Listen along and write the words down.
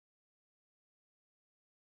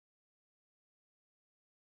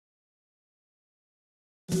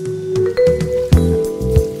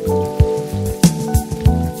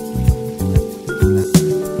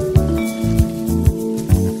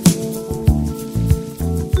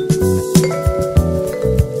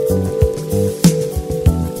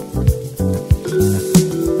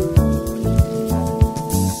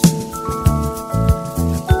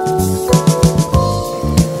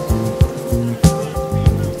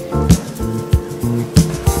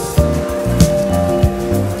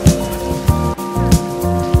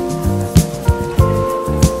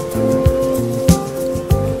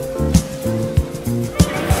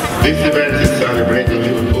This event is celebrating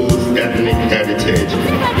Liverpool's ethnic heritage.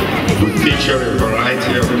 We feature a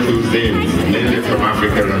variety of cuisines, mainly from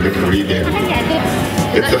Africa and the Caribbean.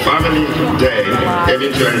 It's a family day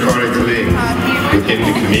aiming to encourage links within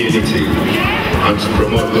the community and to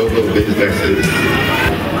promote local businesses.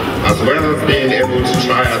 As well as being able to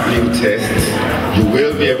try out new tastes, you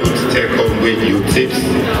will be able to take home with you tips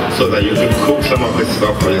so that you can cook some of this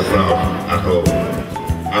stuff for yourself at home.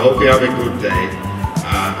 I hope you have a good day.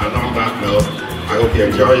 And on that note, I hope you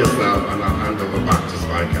enjoy yourself, and I'll hand over back to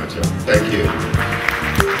Spycatcher. Thank you.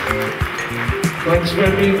 Thanks,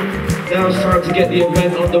 Remy. Now it's time to get the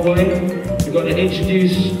event underway. We're going to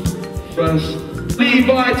introduce first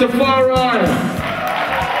Levi to Farai.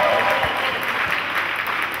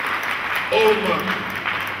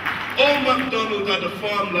 Old MacDonald at the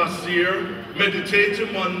farm last year,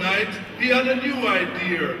 meditating one night, he had a new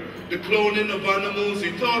idea. The cloning of animals,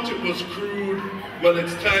 he thought it was crude. Well,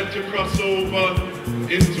 it's time to cross over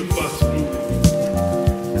into fast food.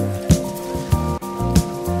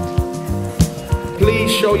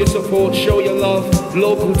 Please show your support, show your love.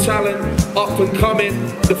 Local talent, up and coming,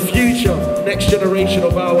 the future, next generation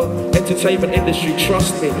of our entertainment industry,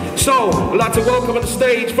 trust me. So, I'd like to welcome on the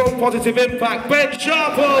stage from Positive Impact, Ben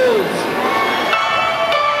Sharples.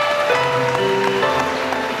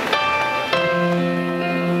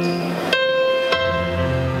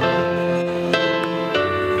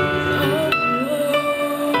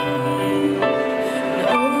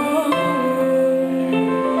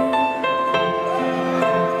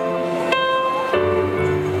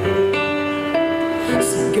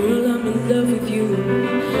 Girl, I'm in love with you,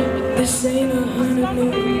 but this ain't a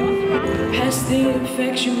honeymoon. Past the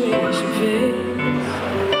infatuation phase,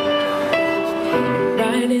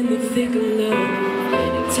 right in the thick of love.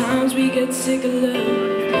 At times we get sick of love.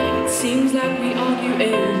 It seems like we argue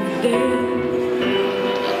every day.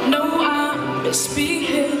 No, I'm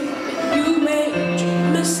misbehaving. You made your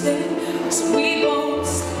mistake, so we both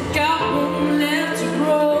got one left to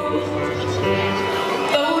grow.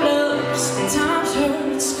 Though love sometimes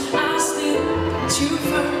hurts, I still put you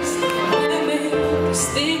first. Wanna make this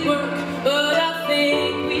thing work, but I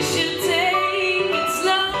think we should take it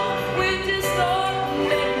slow. We're just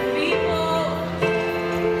ordinary people.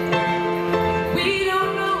 We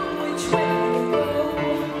don't know which way to go,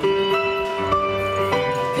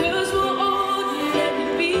 'cause we're ordinary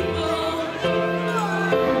people.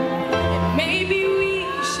 And maybe we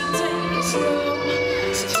should take it slow.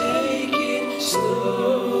 So take it slow.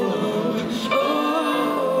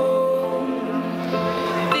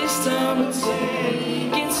 This time we'll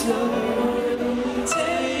take it slow.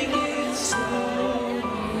 Take it slow.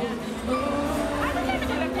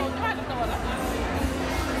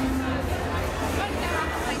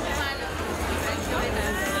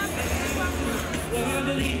 One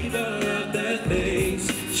believer of the things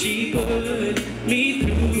she put me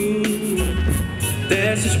through.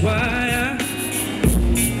 That's just why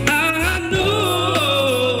I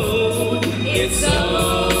know it's so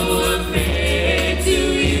unfair to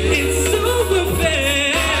you. It's so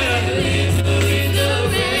unfair. Delivering the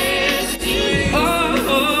rest to you.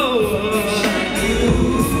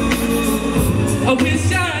 I wish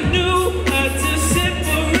I knew how to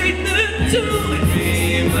separate the two.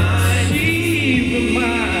 Remind me.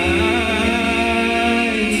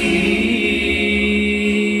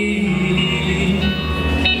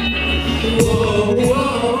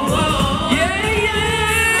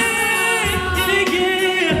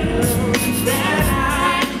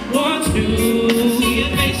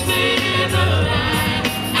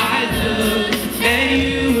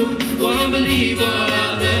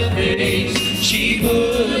 She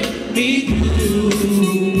put me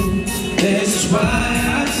through. This is why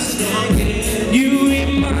I just can't get. You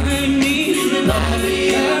remind me of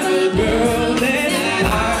the girl that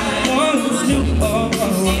I once knew.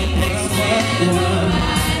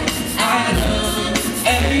 I love,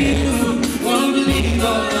 and you won't believe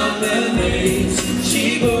all of the things she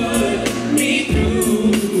put me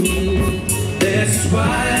through. This is why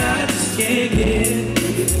I just can't get.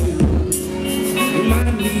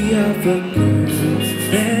 Remind me of a girl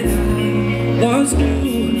always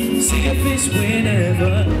knew, see your face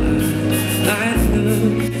whenever I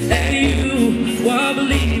look at you. One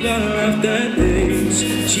believer of the things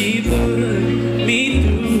she put me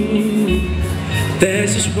through.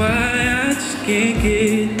 That's just why I just can't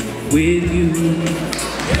get with you.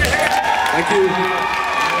 Thank you.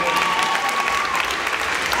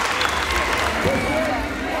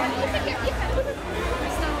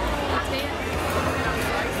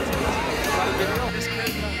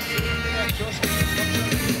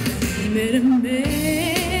 Met a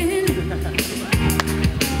man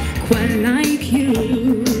quite like you,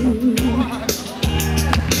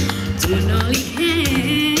 doing all he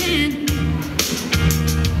can,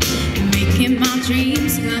 making my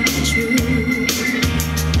dreams come true.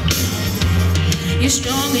 You're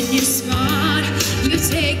strong and you're smart, you're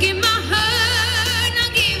taking my heart,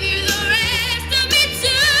 I'll give you the rest of me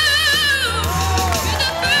too. You're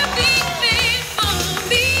the perfect man for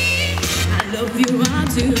me, I love you, I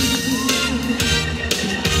do.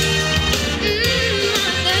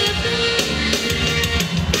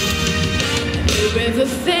 Never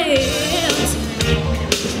felt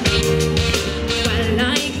quite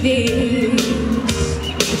like this.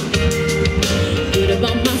 Good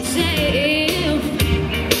about myself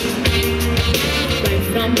right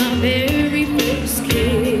from my very first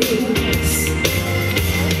kiss.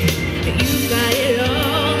 You got it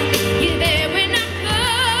all, you're there when I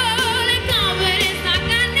call, and confidence like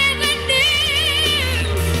I never knew.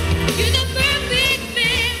 You're the perfect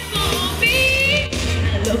man for me,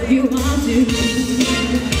 I love you, I do.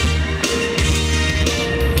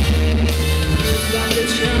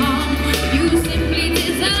 You simply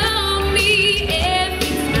deserve me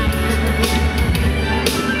every time.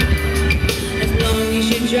 As long as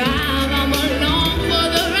you drive, I'm along for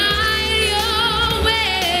the ride your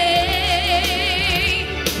way.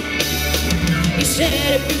 You said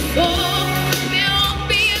it before, there won't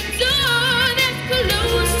be a door that's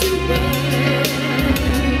close to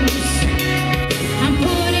us. I'm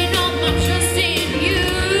putting all my trust in you,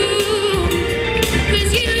 'cause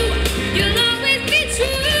you'll always be true.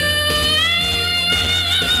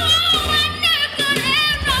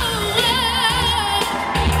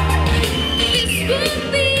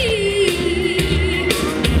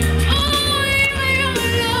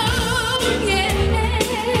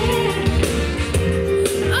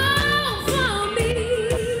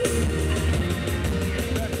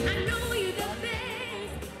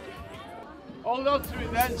 Hold on to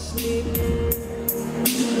it then.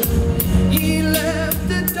 He left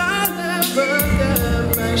the dollar burger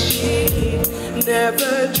machine.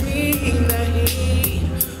 Never dreamed that he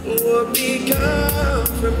would be gone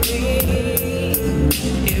from me.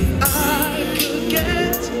 If I could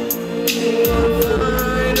get one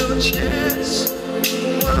final chance,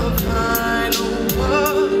 one final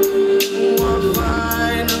walk, one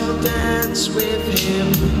final dance with him,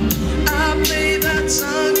 I play that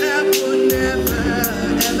song that would never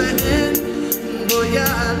ever end. Boy, I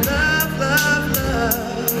love, love,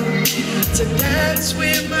 love to dance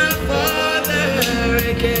with my father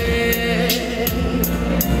again.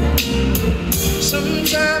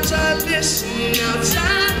 Sometimes I listen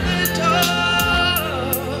outside the door.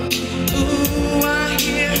 Ooh, I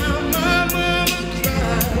hear how my mama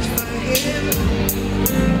cries for him.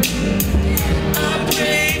 I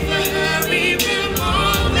pray for her even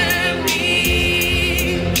more than me.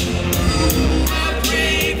 I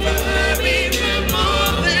pray for her even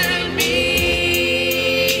more than me.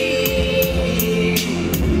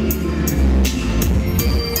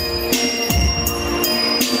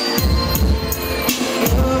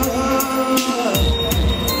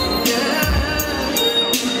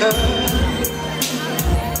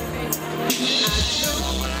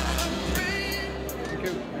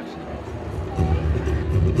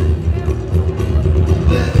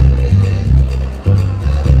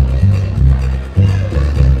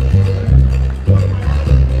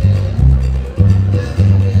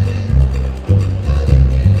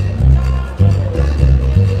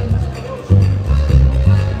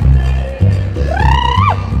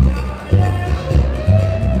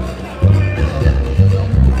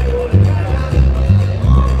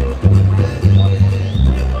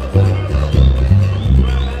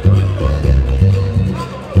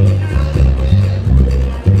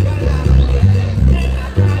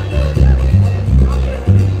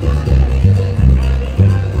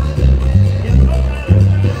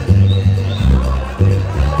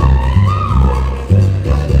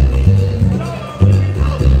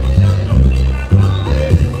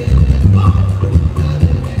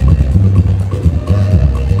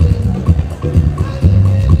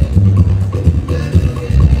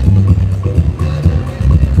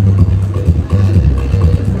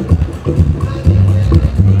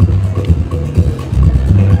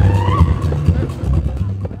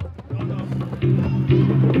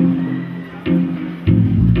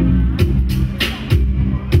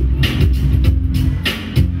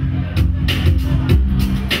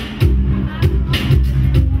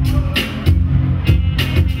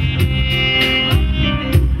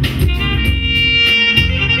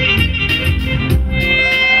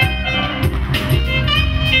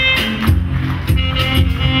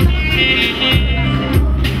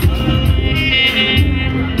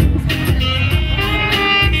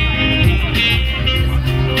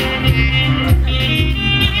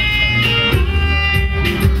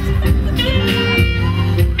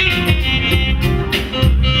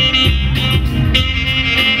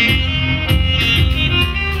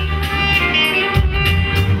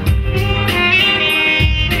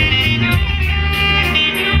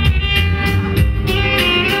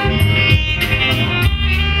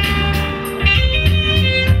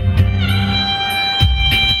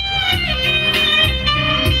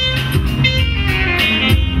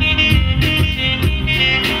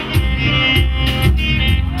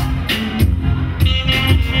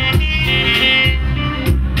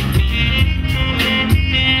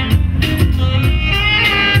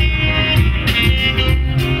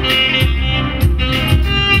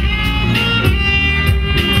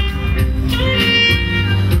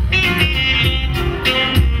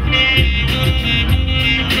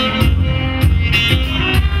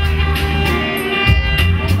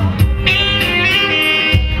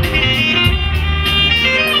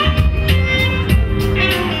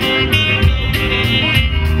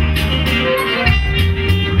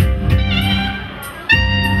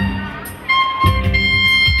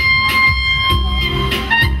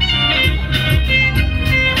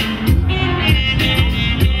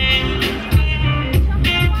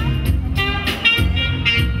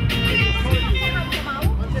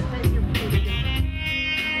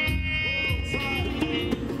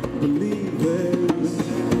 believe this.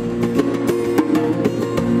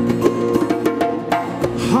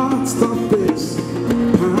 Heart stop this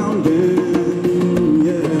pounding,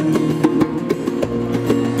 yeah.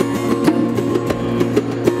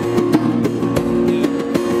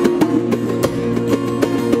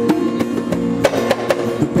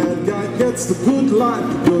 The bad guy gets the good life,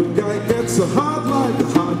 the good guy gets a hard life, the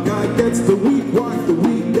hard guy gets the weak wife, the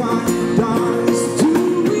weak guy dies.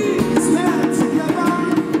 Two weeks stand together,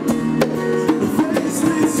 the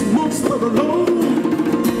faceless monster alone.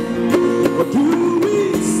 But do we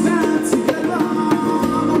stand together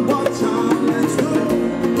and watch our next go?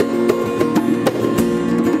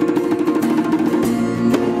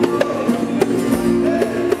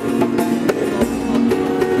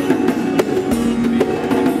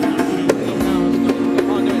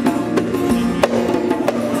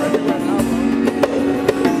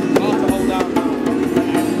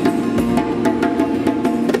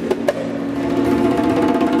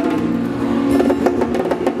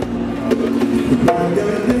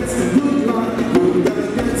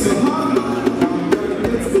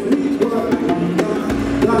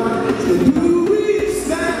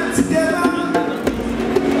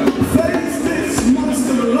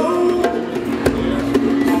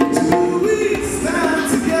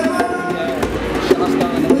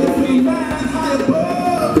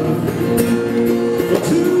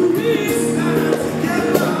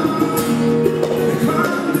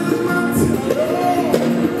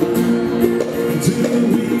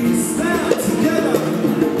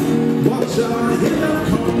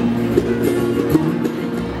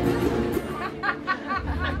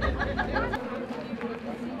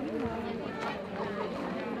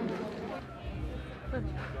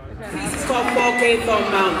 This is called 4K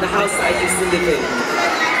Mount, the house I used to live in.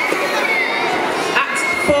 At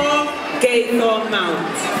 4K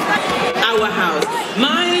Mount, our house.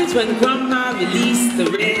 Mine's when Grandma released the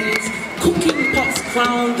rains, cooking pots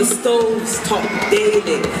crowned the stove's top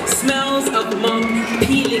daily. Smells of Mum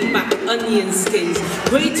peeling back onion skins,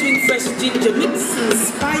 grating fresh ginger, mixing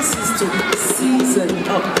spices to season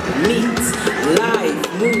up meat. Live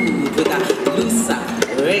mood with a looser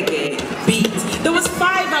reggae beat. There was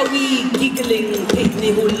 5 of we giggling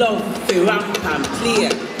picnic who loved to ramp and clear.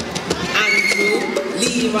 Andrew,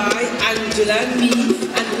 Leroy, Angela, me,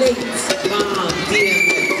 and late Mom, dear.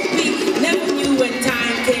 We never knew when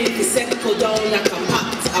time came to settle down like a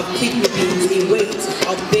pot of kidney beans in wait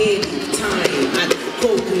of baby time and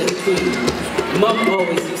coconut cream. Mom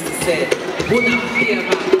always used to say, "Would not hear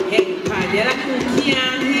about head pan, you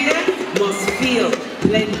can't hear, must feel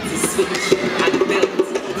plenty switch and belt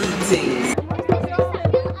eatings."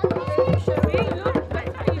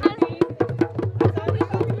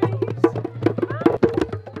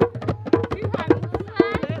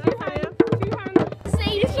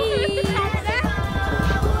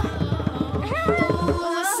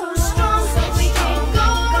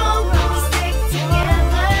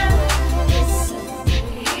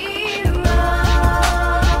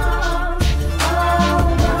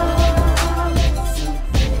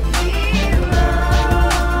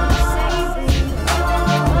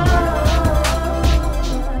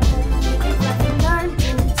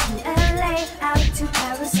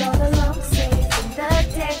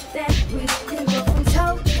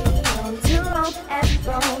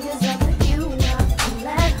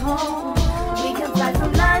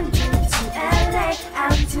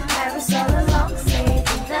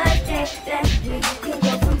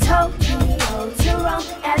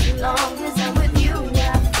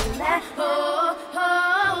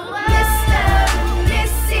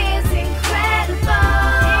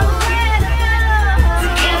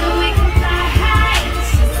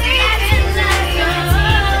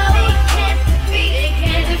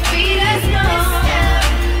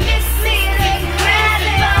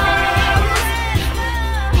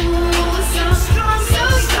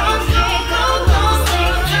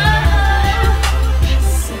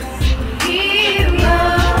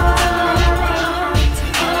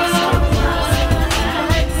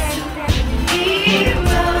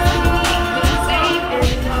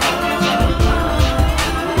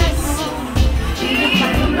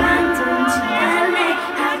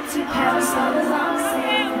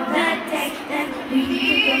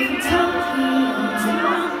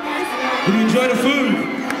 Did you enjoy the food?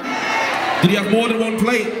 Did you have more than one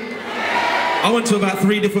plate? I went to about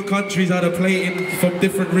 3 different countries, I had a plate in from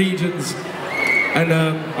different regions. And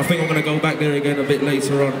I think I'm going to go back there again a bit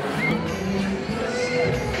later on.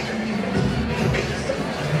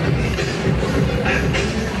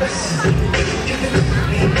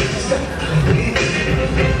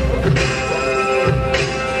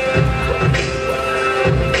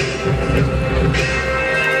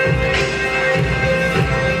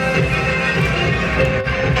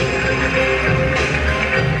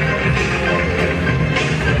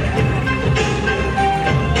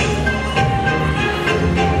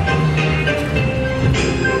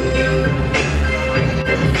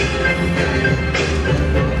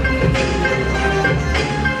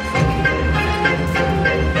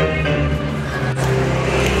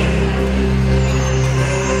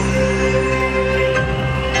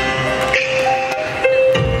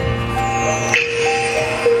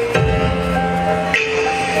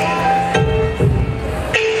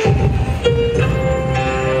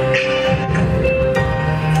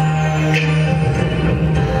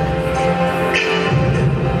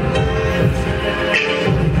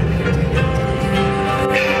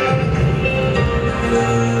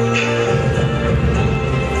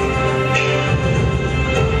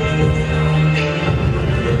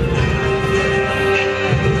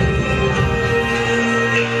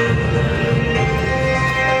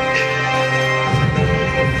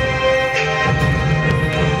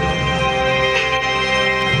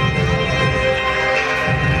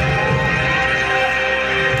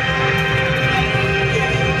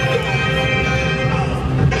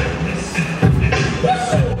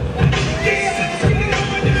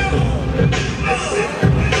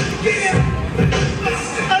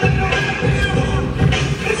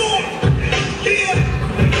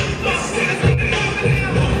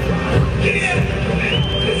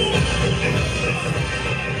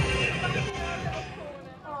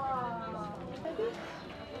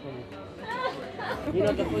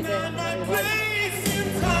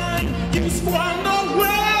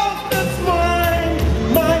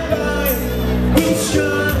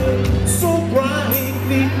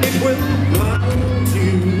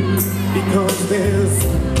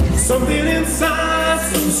 something inside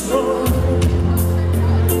so strong.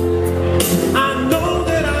 I know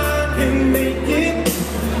that I can make it,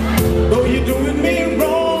 though you're doing me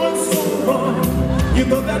wrong, so wrong. You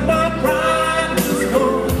thought that my pride was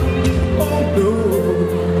gone. Oh no,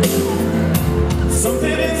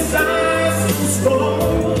 something inside so strong.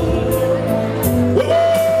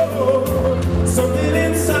 Whoa, something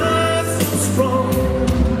inside so strong.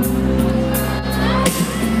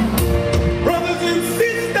 Brothers and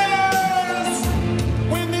sisters,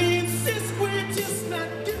 when they insist we're just not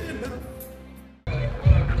good enough.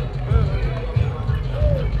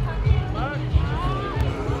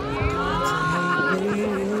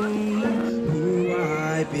 Who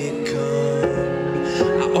I become,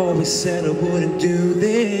 I always said I wouldn't do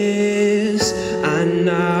this, and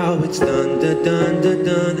now it's done, done, done, done,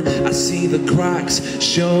 done. I see the cracks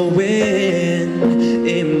showing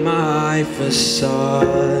in my facade.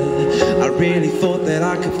 I really thought that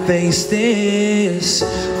I could face this,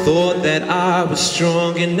 thought that I was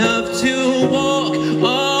strong enough to walk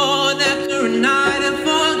on after a night and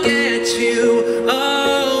forget you.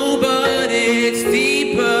 Oh, but it's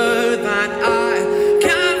deeper than I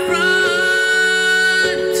can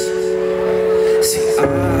front. See, I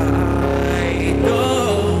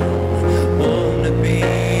don't wanna be a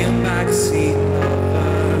backseat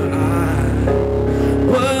lover. I'm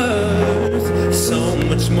worth so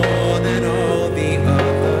much more than all the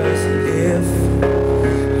others. If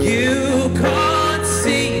you can't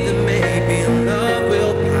see that maybe love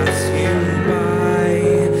will pass you by,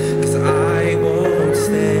 'cause I won't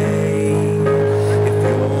stay if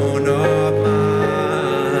you're not mine.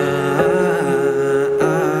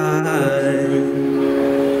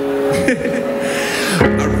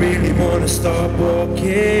 I really wanna start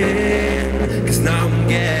walking, 'cause now I'm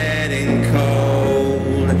getting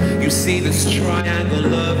cold. You see this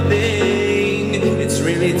triangle of thing, it's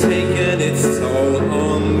really taken its toll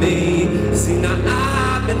on me. See, now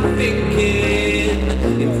I've been thinking,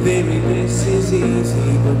 in theory this is easy,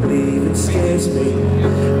 but leaving scares me.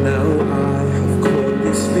 Now I have caught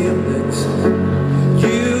these feelings.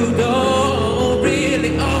 You don't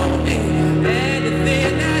really owe me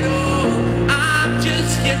anything at all. I'm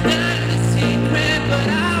just your dirty secret, but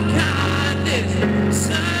I'll count this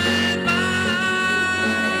survive.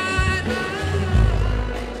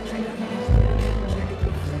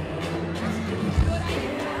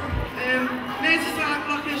 This is our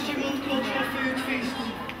Black History Month Cultural Food Feast.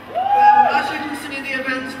 Well, as you can see, the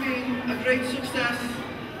event's been a great success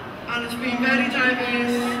and it's been very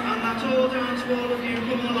diverse, and that's all down to all of you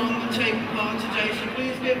coming along and taking part today. So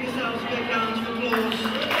please give yourselves a big round of applause.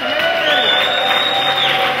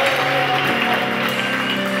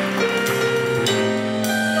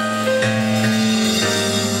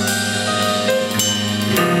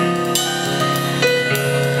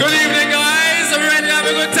 Good evening, guys. Are we ready to have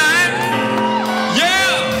a good time? Yeah!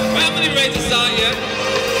 Well, I'm ready to start yet.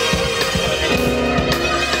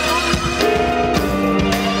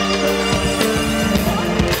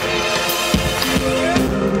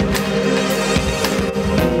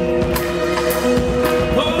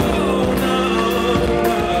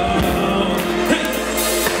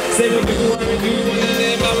 Say we do what we do, we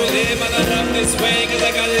live how we live, and I love this way, 'cause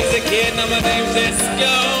I got it as a kid, now my name's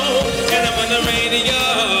Cisco, and I'm on the radio,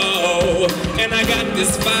 and I got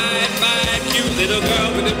this fine, fine, cute little girl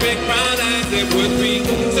with the big brown eyes. It would be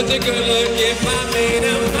such a good look if I made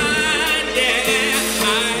her mine, yeah.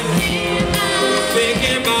 I'm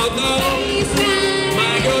thinking about those,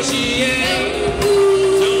 my girl, she is,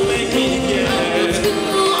 don't make me get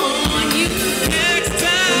next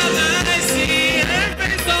time I see her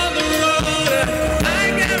face on the road, I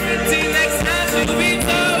guarantee next time she'll be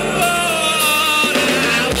told,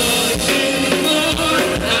 I want you more,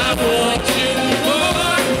 I want you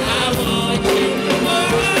more, I want you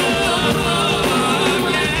more,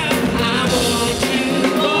 yeah. I want you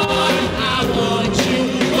more, I want you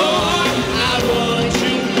more, I want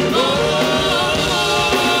you more.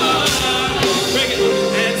 Bring it.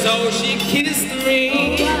 And so she kissed me,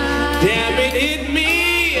 damn it hit me,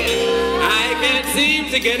 I can't seem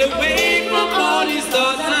to get away from all these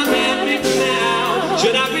thoughts I'm having now.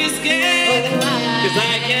 Should I be scared? 'Cause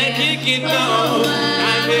I can't kick it, no.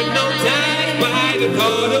 I'm hypnotized by the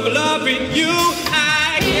thought of loving you.